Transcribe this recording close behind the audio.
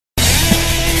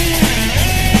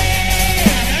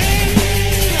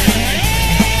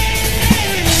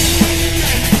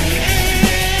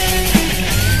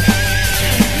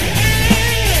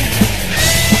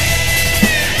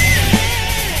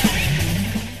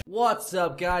What's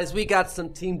up, guys? We got some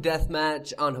team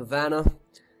deathmatch on Havana,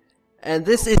 and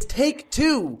this is take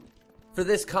 2 for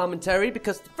this commentary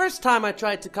because the first time I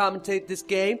tried to commentate this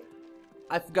game,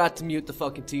 I forgot to mute the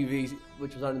fucking TV,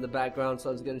 which was on in the background, so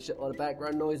I was getting a shitload of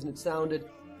background noise, and it sounded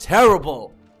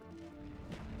terrible.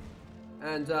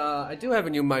 And I do have a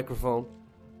new microphone.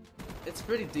 It's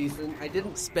pretty decent. I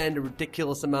didn't spend a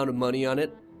ridiculous amount of money on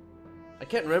it. I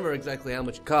can't remember exactly how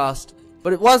much it cost.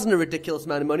 But it wasn't a ridiculous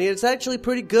amount of money, and it's actually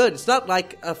pretty good. It's not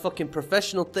like a fucking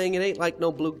professional thing, it ain't like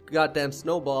no blue goddamn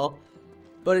snowball.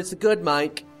 But it's a good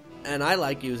mic, and I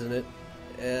like using it.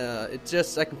 It's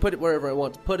just, I can put it wherever I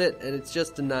want to put it, and it's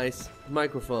just a nice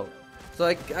microphone. So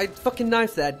I fucking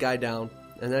knife that guy down,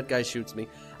 and that guy shoots me.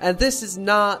 And this is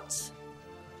not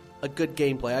a good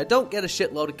gameplay. I don't get a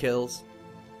shitload of kills.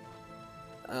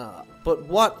 But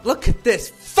what? Look at this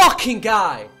fucking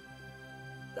guy!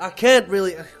 I can't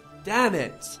really... Damn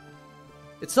it!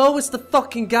 It's always the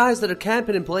fucking guys that are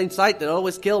camping in plain sight that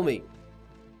always kill me.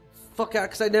 Fuck out,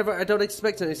 because I don't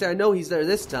expect him. I know he's there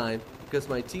this time, because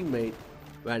my teammate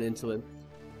ran into him.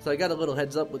 So I got a little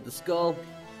heads up with the skull.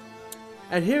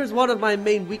 And here's one of my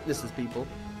main weaknesses, people,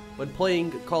 when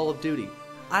playing Call of Duty.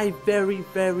 I very,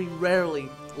 very rarely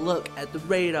look at the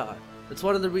radar. That's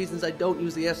one of the reasons I don't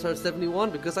use the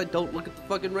SR-71, because I don't look at the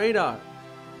fucking radar.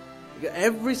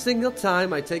 Every single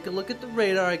time I take a look at the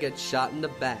radar, I get shot in the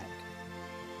back.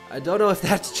 I don't know if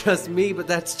that's just me, but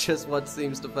that's just what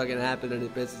seems to fucking happen, and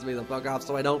it pisses me the fuck off,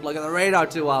 so I don't look at the radar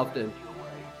too often.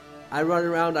 I run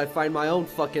around, I find my own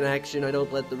fucking action, I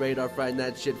don't let the radar find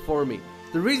that shit for me.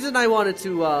 The reason I wanted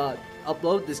to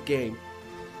upload this game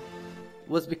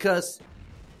was because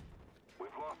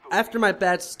after my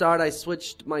bad start, I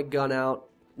switched my gun out.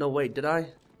 No, wait, did I?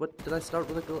 What, did I start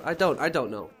with a gun? I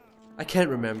don't know. I can't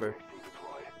remember.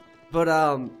 But,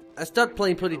 I start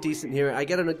playing pretty decent here. I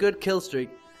get on a good kill streak.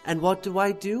 And what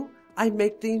do? I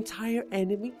make the entire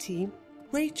enemy team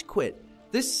rage quit.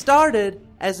 This started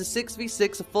as a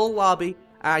 6v6, a full lobby.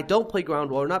 I don't play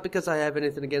Ground War, not because I have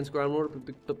anything against Ground War,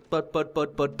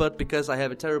 but because I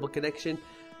have a terrible connection.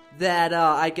 That,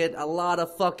 I get a lot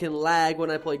of fucking lag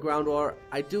when I play Ground War.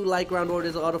 I do like Ground War, it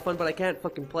is a lot of fun, but I can't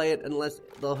fucking play it unless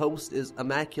the host is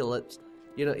immaculate.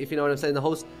 You know, if you know what I'm saying, the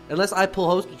host, unless I pull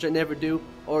host, which I never do,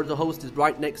 or the host is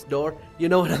right next door, you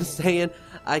know what I'm saying?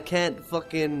 I can't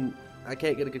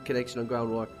get a good connection on Ground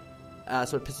War.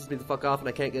 So it pisses me the fuck off, and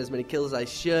I can't get as many kills as I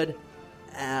should.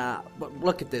 But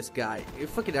look at this guy.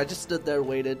 I just stood there,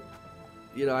 waited.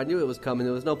 You know, I knew it was coming.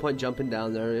 There was no point jumping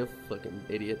down there. You fucking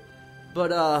idiot.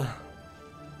 But,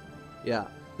 yeah.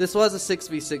 This was a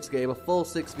 6v6 game, a full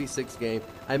 6v6 game.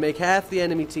 I make half the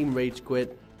enemy team rage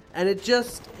quit. And it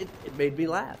made me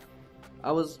laugh.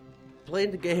 I was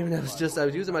playing the game and I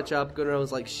was using my chop gun and I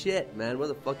was like, shit, man, where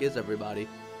the fuck is everybody?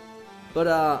 But,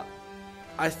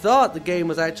 I thought the game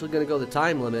was actually going to go the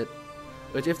time limit.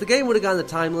 Which, if the game would have gone the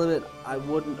time limit, I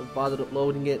wouldn't have bothered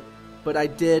uploading it. But I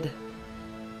did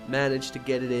manage to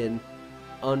get it in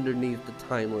underneath the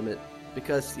time limit.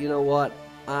 Because, you know what?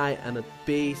 I am a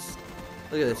beast.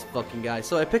 Look at this fucking guy.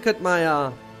 So I pick up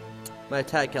my, my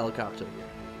attack helicopter.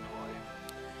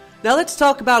 Now let's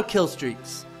talk about kill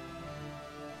streaks.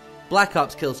 Black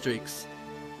Ops kill streaks.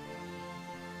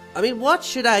 I mean, what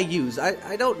should I use?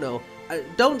 I don't know.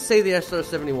 Don't say the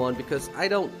SR-71 because I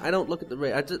don't look at the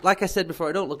radar. Like I said before,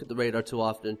 I don't look at the radar too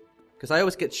often. Because I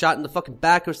always get shot in the fucking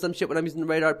back or some shit when I'm using the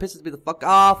radar. It pisses me the fuck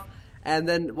off. And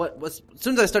then as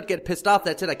soon as I start getting pissed off,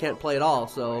 that's it. I can't play at all.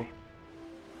 So,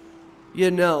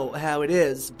 you know how it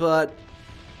is. But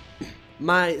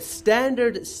my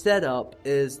standard setup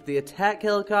is the attack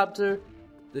helicopter,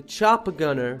 the chopper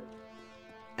gunner,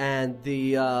 and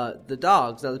the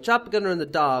dogs. Now the chopper gunner and the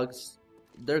dogs,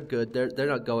 they're good. They're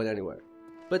not going anywhere.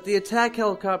 But the attack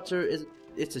helicopter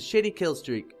it's a shitty kill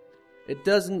streak. It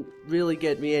doesn't really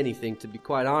get me anything, to be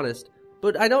quite honest.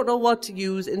 But I don't know what to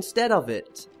use instead of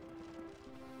it.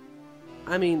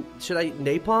 I mean, should I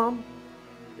napalm?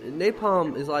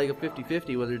 Napalm is like a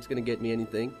 50-50 whether it's gonna get me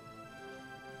anything.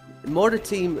 Mortar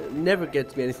team never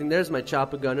gets me anything. There's my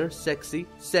chopper gunner. Sexy.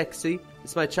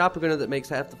 It's my chopper gunner that makes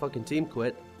half the fucking team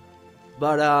quit.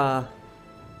 But, I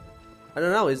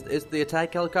don't know. Is the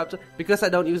attack helicopter... Because I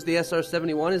don't use the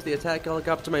SR-71, is the attack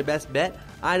helicopter my best bet?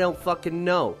 I don't fucking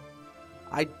know.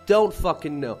 I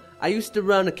used to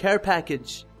run a care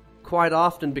package quite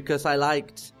often because I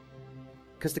liked...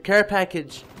 Because the care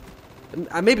package...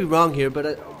 I may be wrong here,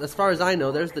 but as far as I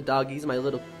know, there's the doggies, my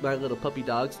little puppy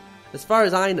dogs. As far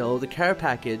as I know, the care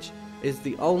package is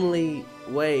the only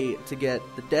way to get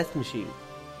the death machine.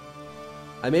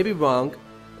 I may be wrong,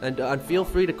 and feel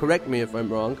free to correct me if I'm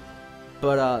wrong,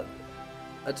 but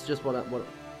that's just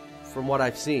from what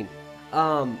I've seen.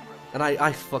 And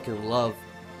I fucking love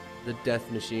the death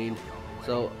machine.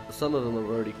 So some of them have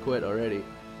already quit already.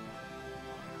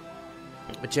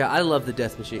 But yeah, I love the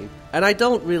death machine. And I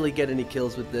don't really get any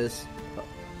kills with this.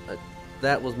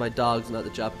 That was my dogs, not the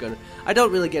chopper gunner. I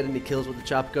don't really get any kills with the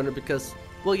chopper gunner because,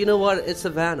 well, you know what? It's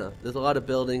Savannah. There's a lot of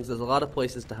buildings. There's a lot of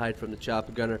places to hide from the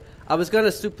chopper gunner. I was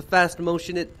gonna super fast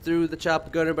motion it through the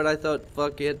chopper gunner, but I thought,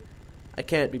 fuck it. I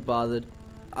can't be bothered.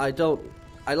 I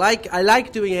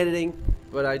like doing editing,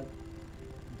 but I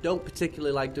don't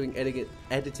particularly like doing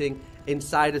editing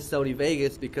inside of Sony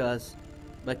Vegas because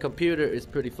my computer is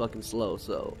pretty fucking slow.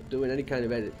 So doing any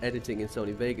kind of editing in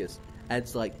Sony Vegas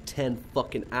adds like 10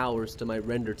 fucking hours to my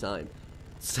render time.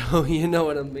 So you know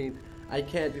what I mean. I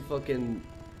can't be fucking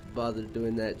bothered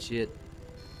doing that shit.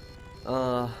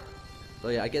 So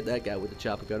yeah, I get that guy with the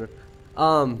chopper gunner.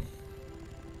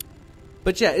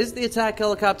 But yeah, is the attack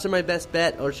helicopter my best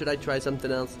bet, or should I try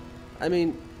something else? I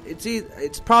mean,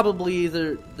 it's probably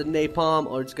either the napalm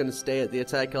or it's gonna stay at the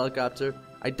attack helicopter.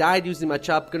 I died using my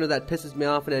chopper gunner, that pisses me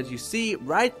off, and as you see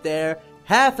right there,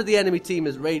 half of the enemy team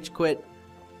is rage quit,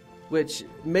 which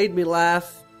made me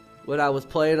laugh when I was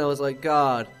playing. I was like,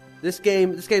 God, this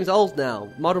game's old now.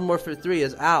 Modern Warfare 3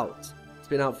 is out. It's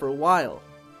been out for a while.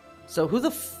 So who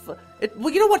the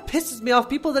well, you know what pisses me off?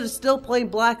 People that are still playing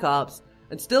Black Ops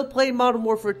and still playing Modern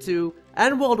Warfare 2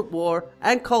 and World at War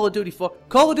and Call of Duty 4.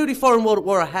 Call of Duty 4 and World at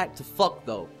War are hacked to fuck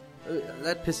though.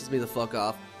 That pisses me the fuck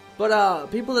off. But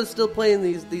people that are still playing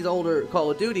these older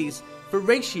Call of Duties for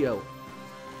ratio.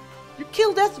 Your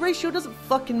kill death ratio doesn't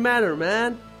fucking matter,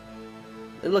 man.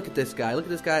 And look at this guy. Look at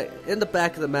this guy in the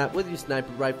back of the map with your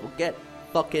sniper rifle. Get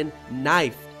fucking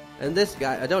knifed. And this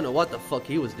guy, I don't know what the fuck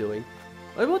he was doing.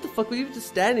 I mean, what the fuck? He was just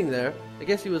standing there. I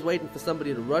guess he was waiting for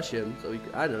somebody to rush him. So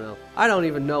I don't know. I don't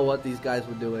even know what these guys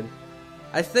were doing.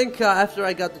 I think after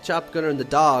I got the chopper gunner and the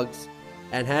dogs,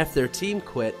 and half their team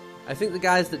quit, I think the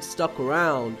guys that stuck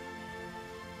around,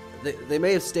 they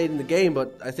may have stayed in the game,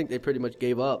 but I think they pretty much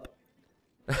gave up.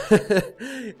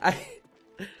 I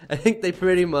think they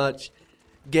pretty much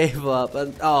gave up.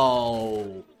 And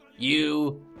oh,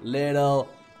 you little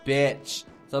bitch.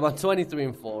 So I'm on 23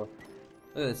 and 4.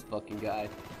 Look at this fucking guy.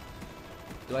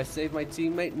 Do I save my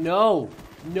teammate? No!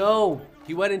 No!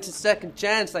 He went into second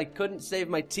chance. I couldn't save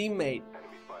my teammate.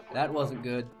 That wasn't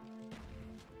good.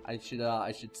 I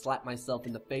should slap myself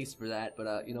in the face for that,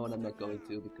 but you know what, I'm not going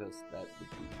to because that would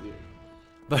be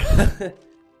weird.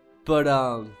 But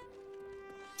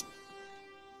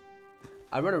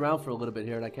I run around for a little bit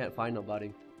here and I can't find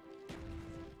nobody.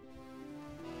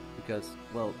 Because,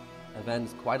 well,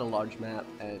 Havana's quite a large map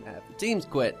and half the teams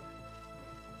quit.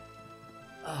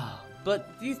 But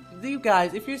you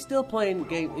guys, if you're still playing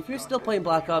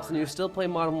Black Ops and you're still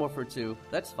playing Modern Warfare 2,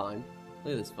 that's fine.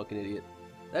 Look at this fucking idiot.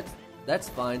 That's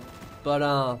fine.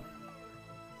 But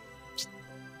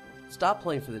stop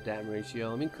playing for the damn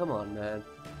ratio. I mean, come on, man.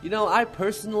 You know, I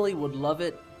personally would love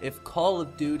it if Call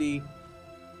of Duty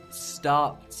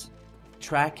stopped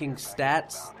tracking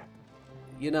stats.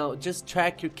 You know, just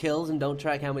track your kills and don't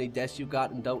track how many deaths you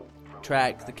got and don't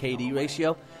track the KD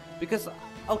ratio. Because,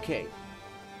 okay,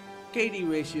 KD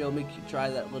ratio makes you try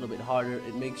that a little bit harder.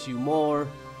 It makes you more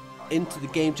into the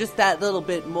game, just that little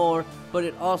bit more, but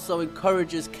it also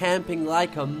encourages camping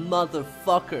like a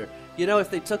motherfucker. You know,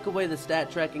 if they took away the stat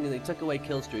tracking and they took away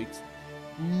kill streaks,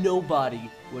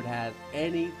 nobody would have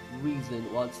any reason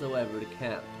whatsoever to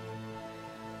camp.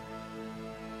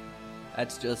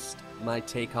 That's just my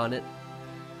take on it.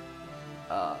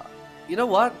 You know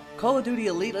what? Call of Duty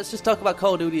Elite, let's just talk about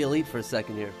Call of Duty Elite for a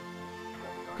second here.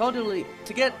 Call of Duty Elite,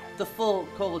 to get the full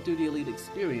Call of Duty Elite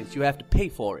experience, you have to pay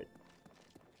for it.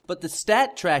 But the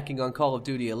stat tracking on Call of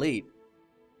Duty Elite,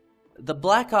 the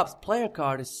Black Ops player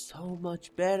card is so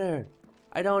much better.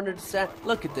 I don't understand.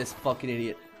 Look at this fucking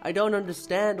idiot. I don't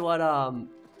understand what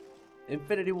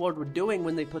Infinity Ward were doing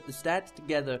when they put the stats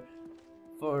together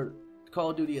for Call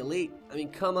of Duty Elite. I mean,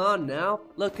 come on now.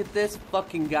 Look at this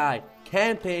fucking guy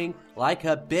camping like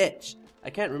a bitch. I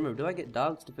can't remember. Do I get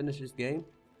dogs to finish this game?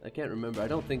 I can't remember. I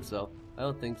don't think so.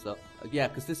 Yeah,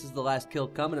 because this is the last kill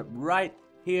coming up right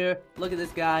here. Look at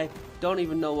this guy. Don't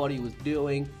even know what he was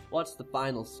doing. What's the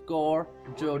final score?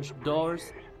 George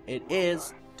Doors. It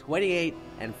is 28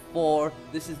 and 4.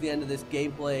 This is the end of this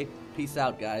gameplay. Peace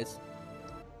out, guys.